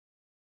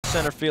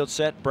center field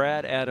set.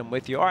 Brad, Adam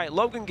with you. All right,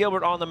 Logan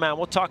Gilbert on the mound.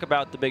 We'll talk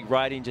about the big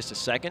righty in just a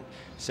second.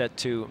 Set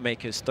to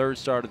make his 3rd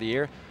start of the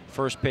year.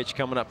 First pitch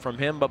coming up from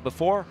him. But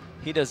before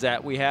he does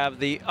that, we have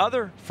the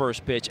other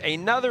first pitch.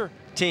 Another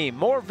team,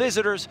 more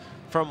visitors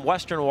from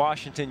Western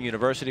Washington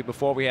University.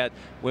 Before we had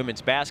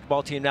women's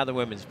basketball team, now the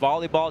women's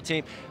volleyball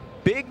team.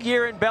 Big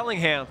year in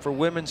Bellingham for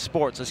women's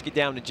sports. Let's get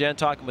down to Jen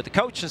talking with the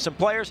coach and some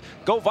players.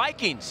 Go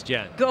Vikings,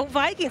 Jen. Go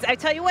Vikings. I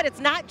tell you what, it's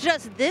not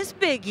just this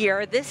big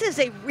year. This is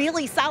a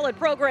really solid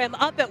program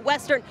up at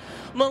Western.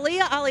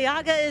 Malia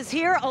Aleaga is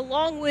here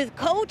along with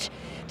Coach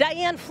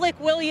Diane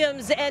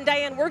Flick-Williams. And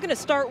Diane, we're going to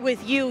start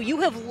with you.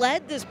 You have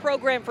led this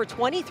program for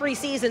 23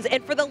 seasons,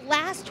 and for the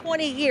last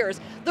 20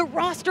 years, the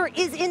roster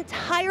is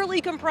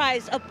entirely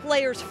comprised of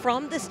players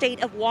from the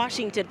state of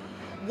Washington.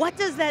 What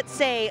does that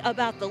say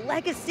about the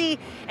legacy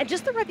and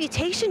just the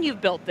reputation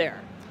you've built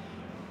there?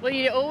 Well,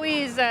 you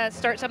always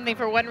start something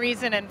for one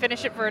reason and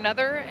finish it for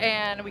another,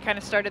 and we kind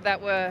of started that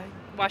with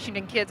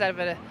Washington kids out of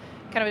a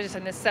kind of just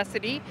a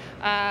necessity,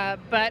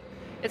 but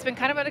it's been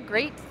kind of a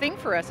great thing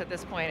for us at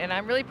this point, and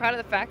I'm really proud of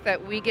the fact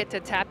that we get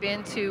to tap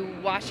into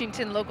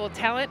Washington local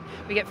talent.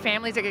 We get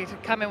families that get to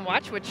come and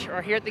watch, which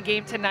are here at the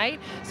game tonight.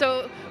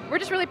 So we're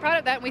just really proud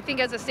of that, and we think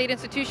as a state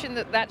institution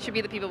that should be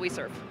the people we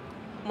serve.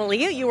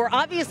 Malia, you were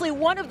obviously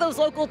one of those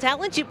local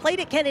talents. You played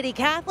at Kennedy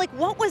Catholic.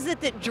 What was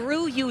it that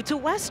drew you to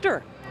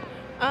Western?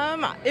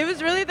 It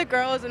was really the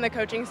girls and the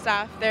coaching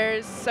staff.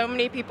 There's so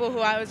many people who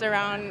I was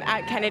around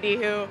at Kennedy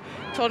who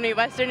told me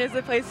Western is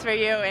the place for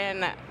you,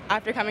 and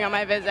after coming on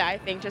my visit, I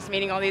think just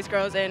meeting all these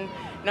girls and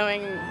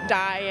knowing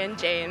Di and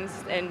James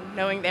and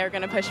knowing they were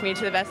going to push me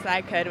to the best that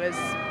I could was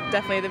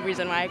definitely the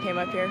reason why I came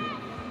up here.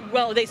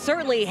 Well, they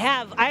certainly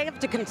have. I have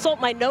to consult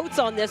my notes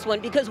on this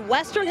one because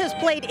Western has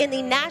played in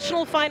the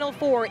National Final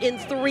Four in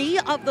 3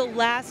 of the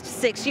last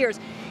 6 years,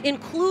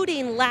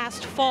 including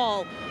last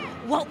fall.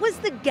 What was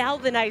the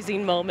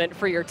galvanizing moment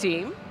for your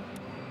team?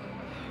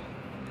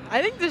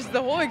 I think just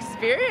the whole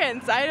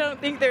experience. I don't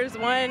think there's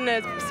one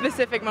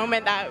specific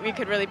moment that I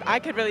could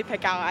really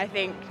pick out. I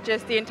think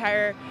just the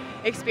entire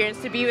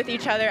experience to be with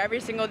each other every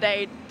single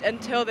day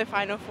until the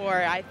Final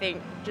Four. I think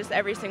just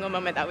every single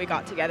moment that we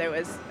got together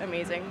was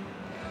amazing.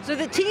 So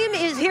the team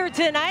is here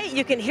tonight.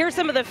 You can hear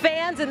some of the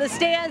fans in the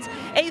stands.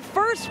 A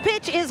first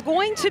pitch is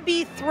going to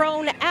be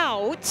thrown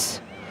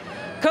out.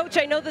 Coach,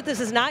 I know that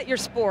this is not your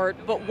sport,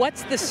 but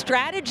what's the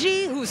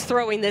strategy? Who's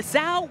throwing this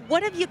out?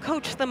 What have you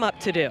coached them up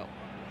to do?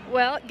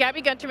 Well,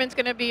 Gabby Gunterman's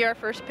going to be our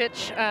first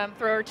pitch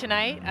thrower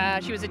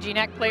tonight. She was a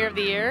GNAC Player of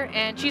the Year,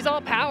 and she's all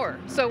power.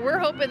 So we're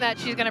hoping that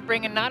she's going to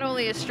bring in not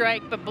only a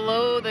strike, but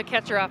blow the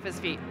catcher off his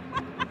feet.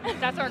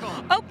 That's our goal.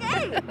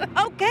 Okay,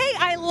 okay,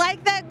 I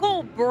like that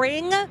goal.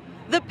 Bring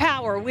the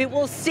power. We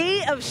will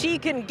see if she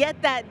can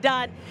get that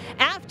done.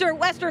 After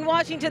Western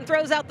Washington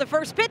throws out the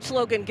first pitch,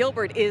 Logan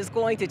Gilbert is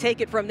going to take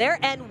it from there.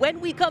 And when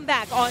we come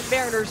back on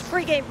Mariners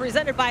pregame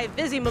presented by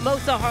Vizzy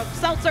Mimosa Hard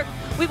Seltzer,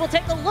 we will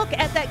take a look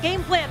at that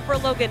game plan for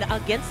Logan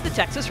against the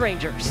Texas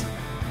Rangers.